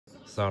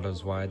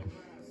Sauto's wide.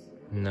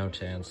 No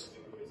chance.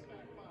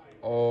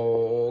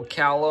 Oh,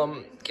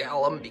 Callum,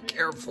 be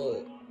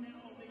careful.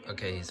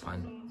 Okay, he's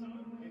fine.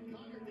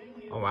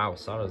 Oh wow,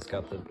 Sauto's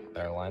got the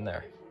better line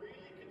there.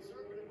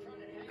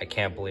 I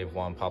can't believe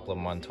Juan Pablo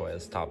Montoya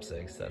is top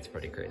 6. That's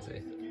pretty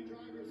crazy.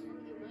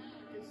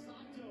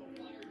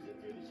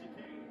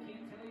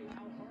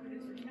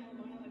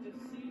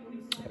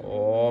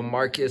 Oh,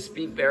 Marcus,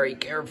 be very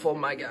careful,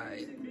 my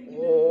guy.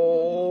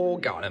 Oh,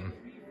 got him.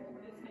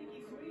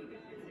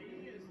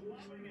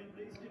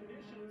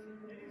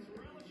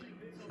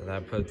 So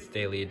that puts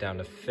Daly down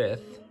to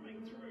 5th.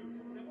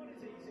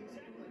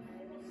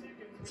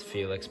 It's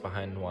Felix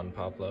behind Juan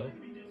Pablo.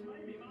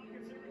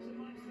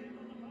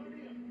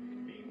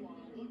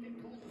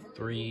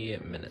 3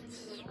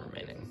 minutes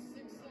remaining.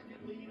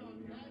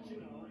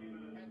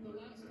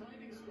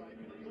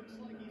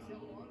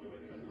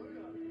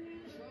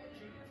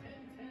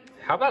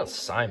 How about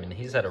Simon?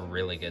 He's had a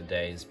really good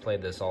day. He's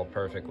played this all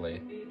perfectly.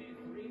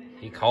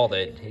 He called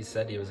it. He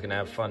said he was going to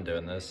have fun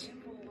doing this.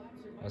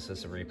 What's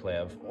this a replay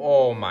of?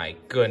 Oh my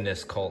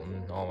goodness,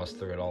 Colton almost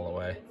threw it all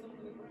away.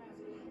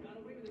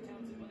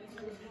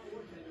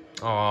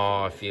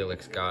 Oh,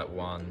 Felix got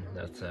one.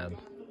 That's sad.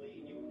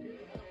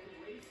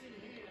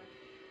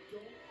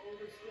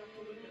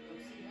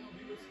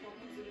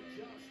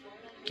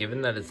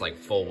 Given that it's like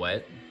full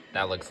wet,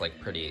 that looks like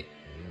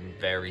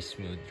very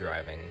smooth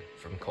driving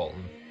from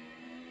Colton.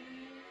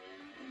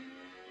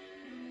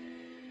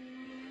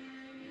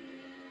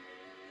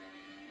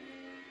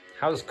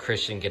 How is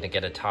Christian gonna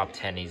get a top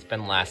 10? He's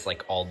been last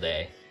like all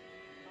day.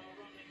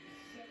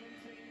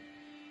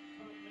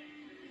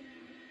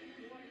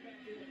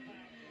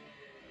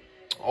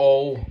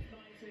 Oh.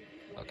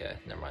 Okay,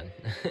 never mind.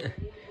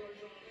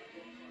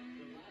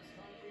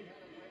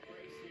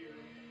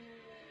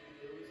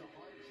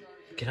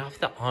 Get off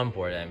the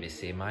onboard,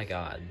 NBC, my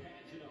god.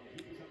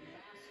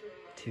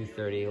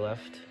 2:30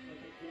 left.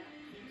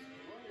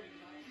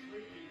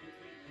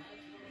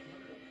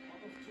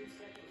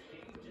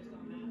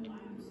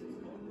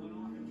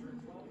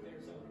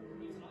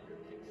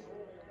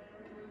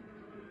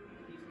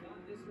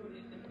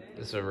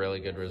 This is a really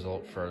good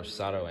result for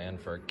Sato and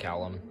for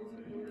Callum.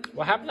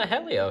 What happened to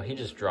Helio? He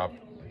just dropped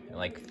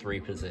like 3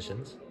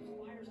 positions.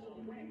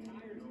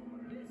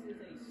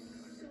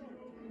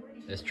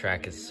 This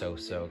track is so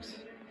soaked.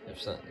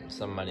 If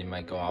somebody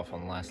might go off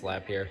on the last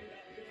lap here.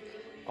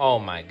 Oh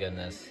my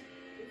goodness.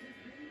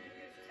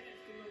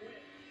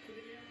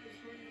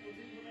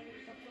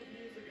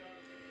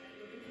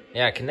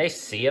 Yeah, can they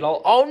see it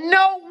all? Oh,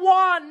 no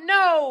one!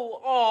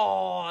 No!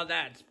 Oh,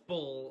 that's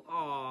bull.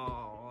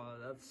 Oh,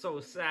 that's so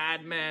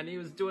sad, man. He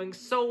was doing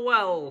so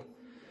well.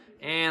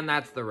 And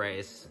that's the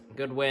race.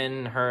 Good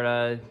win,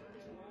 Herta.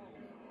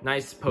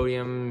 Nice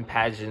podium,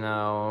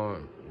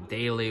 Pagano.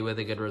 Daly with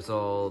a good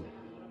result.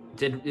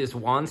 Is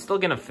Juan still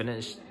gonna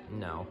finish?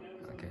 No.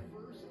 Okay.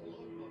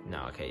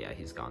 No, okay, yeah,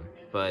 he's gone.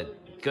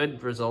 But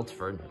good results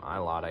for my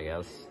lot, I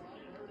guess.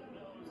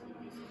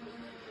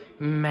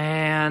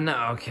 Man,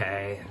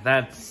 okay.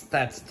 That's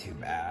too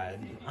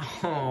bad.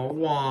 Oh,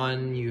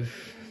 Juan,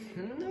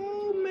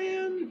 no,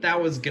 man.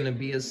 That was gonna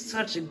be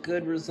such a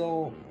good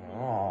result.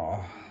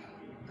 Oh.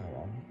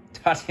 Well.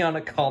 Tatiana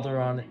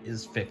Calderon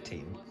is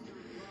 15.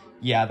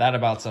 Yeah, that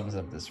about sums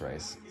up this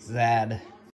race. Zad.